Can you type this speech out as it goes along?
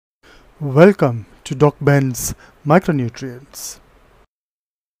Welcome to Doc Ben's Micronutrients.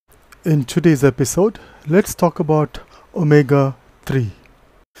 In today's episode, let's talk about omega-3.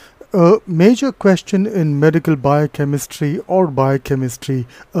 A major question in medical biochemistry or biochemistry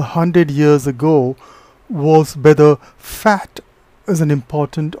 100 years ago was whether fat is an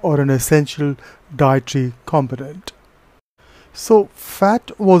important or an essential dietary component. So,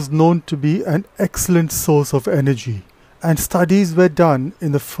 fat was known to be an excellent source of energy. And studies were done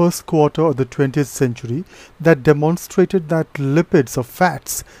in the first quarter of the 20th century that demonstrated that lipids or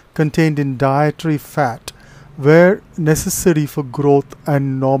fats contained in dietary fat were necessary for growth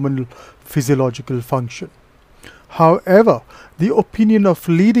and normal physiological function. However, the opinion of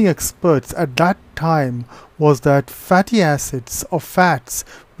leading experts at that time was that fatty acids or fats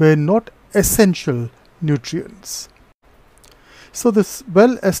were not essential nutrients. So this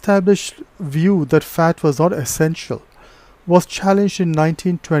well-established view that fat was not essential was challenged in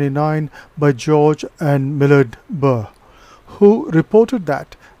 1929 by George and Millard Burr, who reported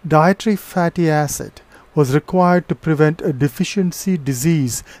that dietary fatty acid was required to prevent a deficiency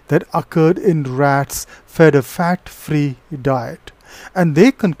disease that occurred in rats fed a fat-free diet. And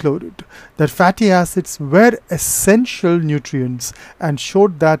they concluded that fatty acids were essential nutrients and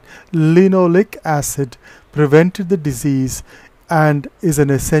showed that linoleic acid prevented the disease and is an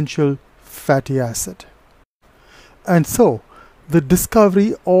essential fatty acid. And so, the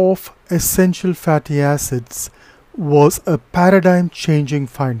discovery of essential fatty acids was a paradigm-changing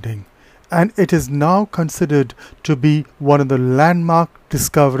finding, and it is now considered to be one of the landmark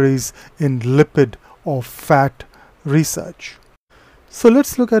discoveries in lipid or fat research. So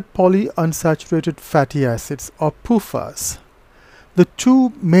let's look at polyunsaturated fatty acids or PUFAs. The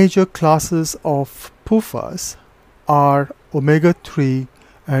two major classes of PUFAs are omega-3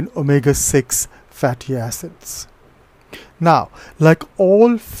 and omega-6 fatty acids. Now, like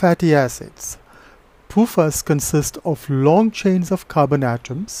all fatty acids, PUFAs consist of long chains of carbon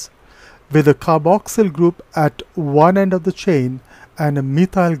atoms with a carboxyl group at one end of the chain and a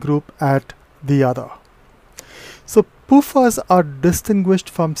methyl group at the other. So PUFAs are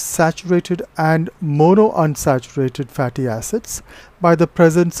distinguished from saturated and monounsaturated fatty acids by the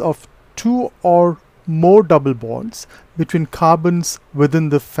presence of two or more double bonds between carbons within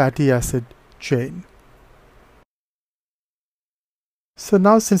the fatty acid chain. So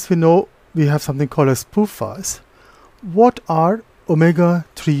now, since we know we have something called as PUFAs, what are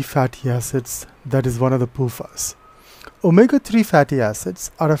omega-3 fatty acids? That is one of the PUFAs. Omega-3 fatty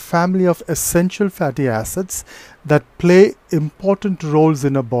acids are a family of essential fatty acids that play important roles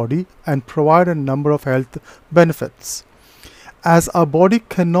in our body and provide a number of health benefits. As our body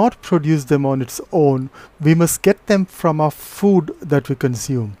cannot produce them on its own, we must get them from our food that we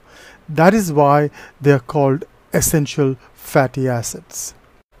consume. That is why they are called essential fatty acids.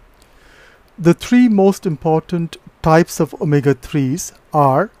 The three most important types of omega-3s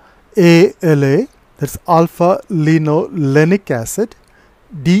are ALA, that's alpha-linolenic acid,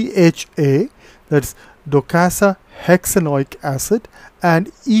 DHA, that's docosahexaenoic acid, and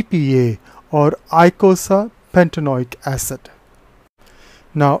EPA, or eicosapentaenoic acid.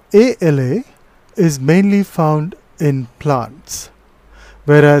 Now, ALA is mainly found in plants,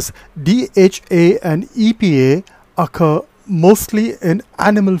 whereas DHA and EPA occur mostly in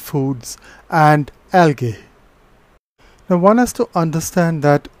animal foods and algae. Now, one has to understand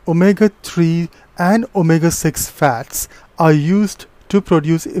that omega-3 and omega-6 fats are used to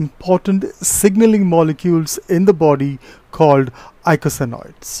produce important signaling molecules in the body called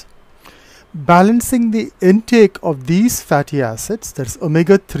eicosanoids. Balancing the intake of these fatty acids, that's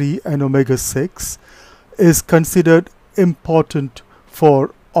omega-3 and omega-6, is considered important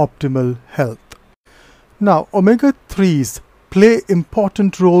for optimal health. Now, omega-3s play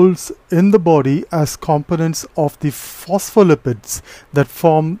important roles in the body as components of the phospholipids that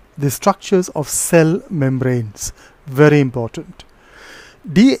form the structures of cell membranes. Very important.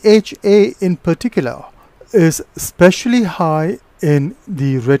 DHA in particular is especially high in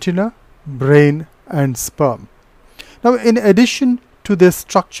the retina, brain, and sperm. Now, in addition to their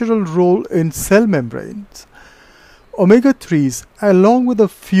structural role in cell membranes, omega-3s, along with a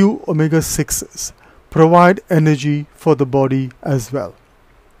few omega-6s, provide energy for the body as well.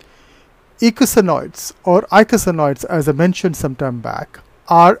 Eicosanoids, or eicosanoids as I mentioned some time back,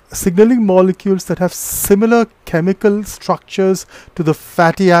 are signaling molecules that have similar chemical structures to the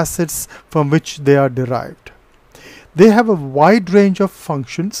fatty acids from which they are derived. They have a wide range of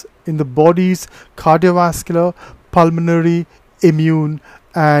functions in the body's cardiovascular, pulmonary, immune,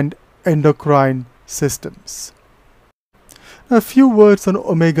 and endocrine systems. Now, a few words on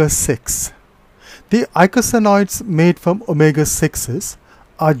omega-6. The eicosanoids made from omega-6s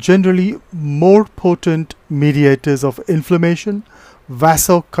are generally more potent mediators of inflammation,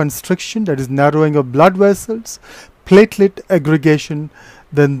 vasoconstriction, that is narrowing of blood vessels, platelet aggregation,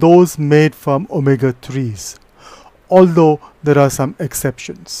 than those made from omega-3s, although there are some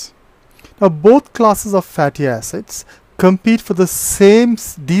exceptions. Now, both classes of fatty acids compete for the same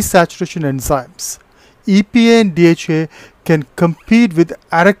desaturation enzymes. EPA and DHA can compete with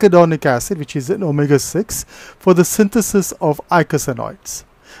arachidonic acid, which is an omega-6, for the synthesis of eicosanoids.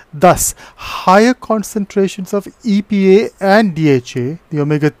 Thus, higher concentrations of EPA and DHA, the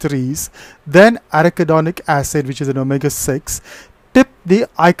omega-3s, than arachidonic acid, which is an omega-6, tip the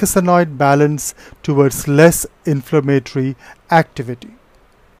eicosanoid balance towards less inflammatory activity.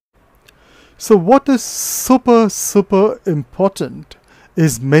 So what is super important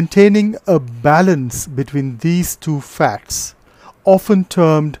is maintaining a balance between these two fats, often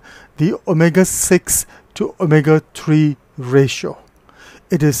termed the omega-6 to omega-3 ratio.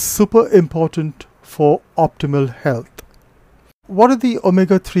 It is super important for optimal health. What are the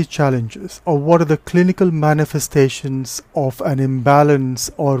omega-3 challenges, or what are the clinical manifestations of an imbalance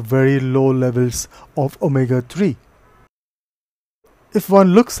or very low levels of omega-3? If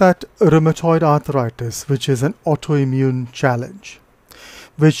one looks at rheumatoid arthritis, which is an autoimmune challenge,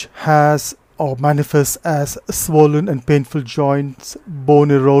 which has or manifests as swollen and painful joints, bone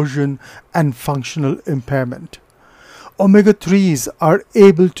erosion, and functional impairment, omega-3s are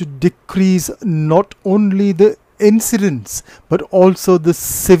able to decrease not only the incidence but also the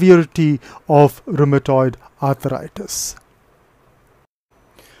severity of rheumatoid arthritis.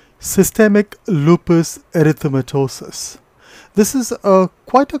 Systemic lupus erythematosus. This is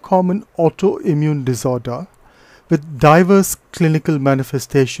quite a common autoimmune disorder with diverse clinical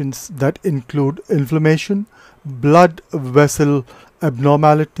manifestations that include inflammation, blood vessel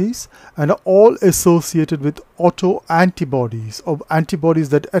abnormalities, and are all associated with autoantibodies, or antibodies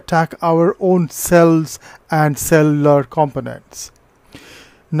that attack our own cells and cellular components.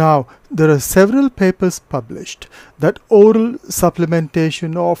 Now, there are several papers published that oral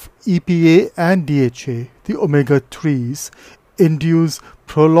supplementation of EPA and DHA, the omega-3s, induce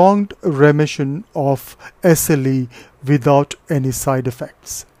prolonged remission of SLE without any side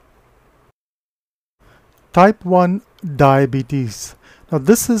effects. Type 1 diabetes. Now,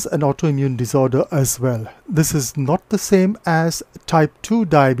 this is an autoimmune disorder as well. This is not the same as type 2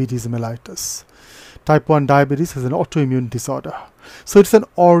 diabetes mellitus. Type 1 diabetes is an autoimmune disorder. So it's an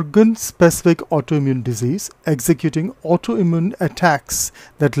organ-specific autoimmune disease executing autoimmune attacks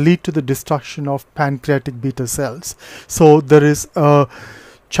that lead to the destruction of pancreatic beta cells. So there is a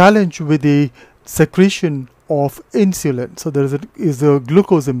challenge with the secretion of insulin. So there is a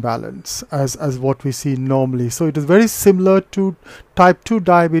glucose imbalance as what we see normally. So it is very similar to type 2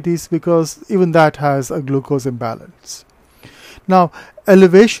 diabetes because even that has a glucose imbalance. Now,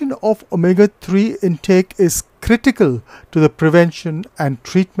 elevation of omega-3 intake is critical to the prevention and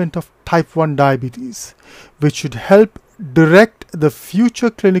treatment of type 1 diabetes, which should help direct the future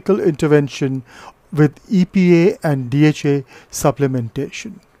clinical intervention with EPA and DHA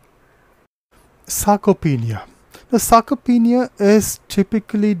supplementation. Sarcopenia. The sarcopenia is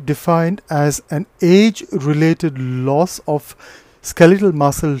typically defined as an age-related loss of skeletal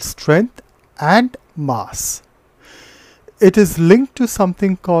muscle strength and mass. It is linked to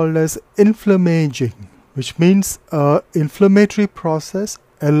something called as inflammaging, which means an inflammatory process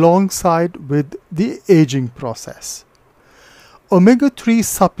alongside with the aging process. Omega-3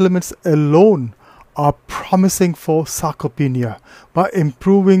 supplements alone are promising for sarcopenia by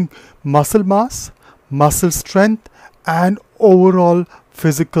improving muscle mass, muscle strength, and overall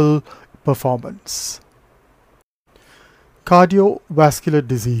physical performance. Cardiovascular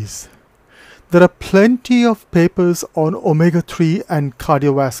disease. There are plenty of papers on omega-3 and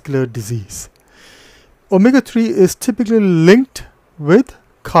cardiovascular disease. Omega-3 is typically linked with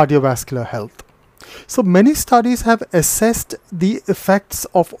cardiovascular health. So many studies have assessed the effects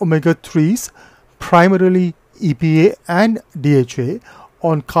of omega-3s, primarily EPA and DHA,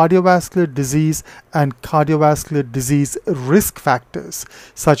 on cardiovascular disease and cardiovascular disease risk factors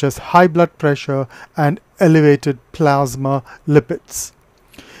such as high blood pressure and elevated plasma lipids.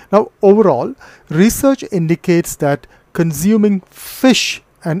 Now, overall, research indicates that consuming fish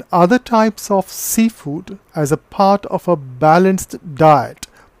and other types of seafood as a part of a balanced diet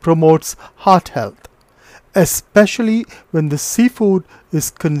promotes heart health, especially when the seafood is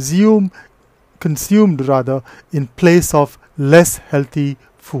consumed in place of less healthy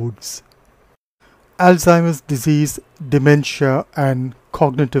foods. Alzheimer's disease, dementia, and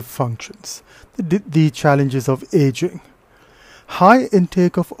cognitive functions, the challenges of aging. High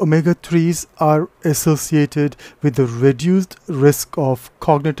intake of omega-3s are associated with a reduced risk of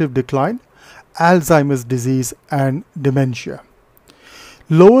cognitive decline, Alzheimer's disease, and dementia.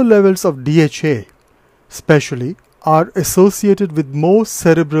 Lower levels of DHA, especially, are associated with more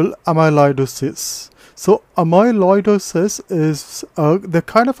cerebral amyloidosis. So amyloidosis is the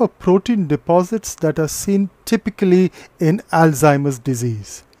kind of a protein deposits that are seen typically in Alzheimer's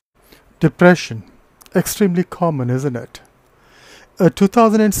disease. Depression, extremely common, isn't it? A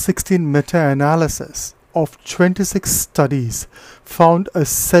 2016 meta-analysis of 26 studies found a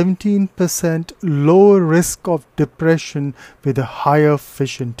 17% lower risk of depression with a higher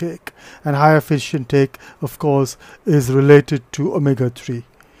fish intake. And higher fish intake, of course, is related to omega-3.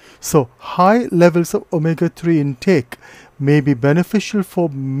 So high levels of omega-3 intake may be beneficial for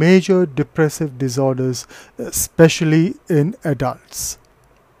major depressive disorders, especially in adults.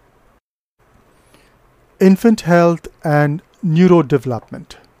 Infant health and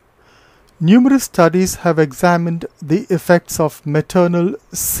neurodevelopment. Numerous studies have examined the effects of maternal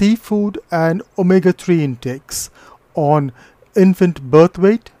seafood and omega-3 intakes on infant birth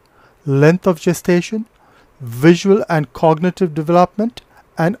weight, length of gestation, visual and cognitive development,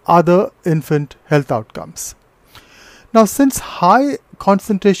 and other infant health outcomes. Now, since high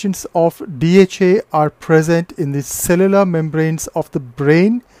concentrations of DHA are present in the cellular membranes of the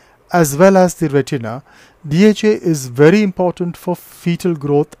brain as well as the retina, DHA is very important for fetal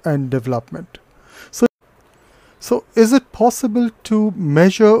growth and development. So is it possible to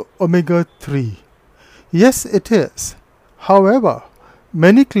measure omega-3? Yes, it is. However,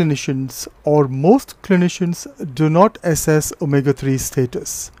 many clinicians or most clinicians do not assess omega-3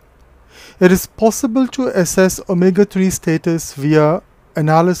 status. It is possible to assess omega-3 status via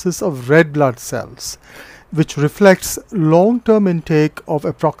analysis of red blood cells, which reflects long-term intake of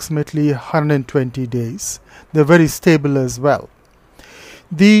approximately 120 days. They're very stable as well.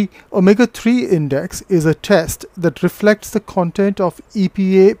 The omega-3 index is a test that reflects the content of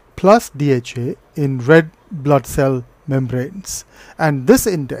EPA plus DHA in red blood cell membranes, and this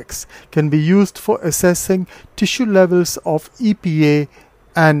index can be used for assessing tissue levels of EPA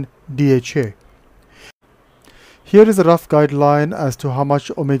and DHA. Here is a rough guideline as to how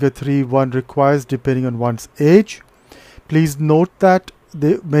much omega-3 one requires depending on one's age. Please note that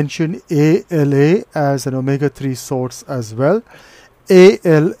they mention ALA as an omega-3 source as well.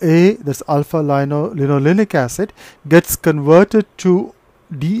 ALA, that's alpha-linolenic acid, gets converted to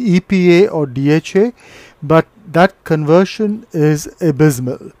EPA or DHA, but that conversion is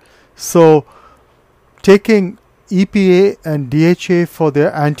abysmal. So taking EPA and DHA for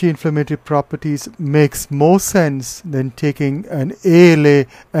their anti-inflammatory properties makes more sense than taking an ALA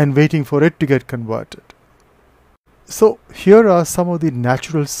and waiting for it to get converted. So here are some of the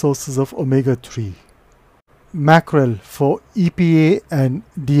natural sources of omega-3. Mackerel for EPA and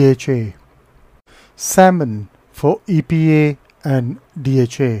DHA. Salmon for EPA and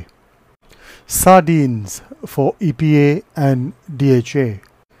DHA. Sardines for EPA and DHA.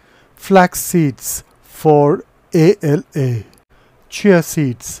 Flax seeds for ALA. Chia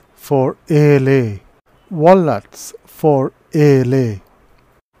seeds for ALA. Walnuts for ALA.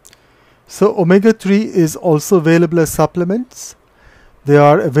 So omega-3 is also available as supplements. They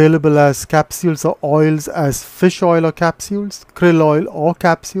are available as capsules or oils as fish oil or capsules, krill oil or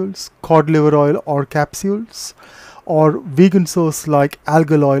capsules, cod liver oil or capsules, or vegan source like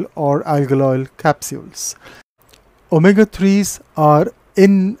algal oil or algal oil capsules. Omega-3s are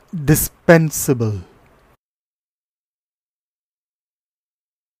indispensable.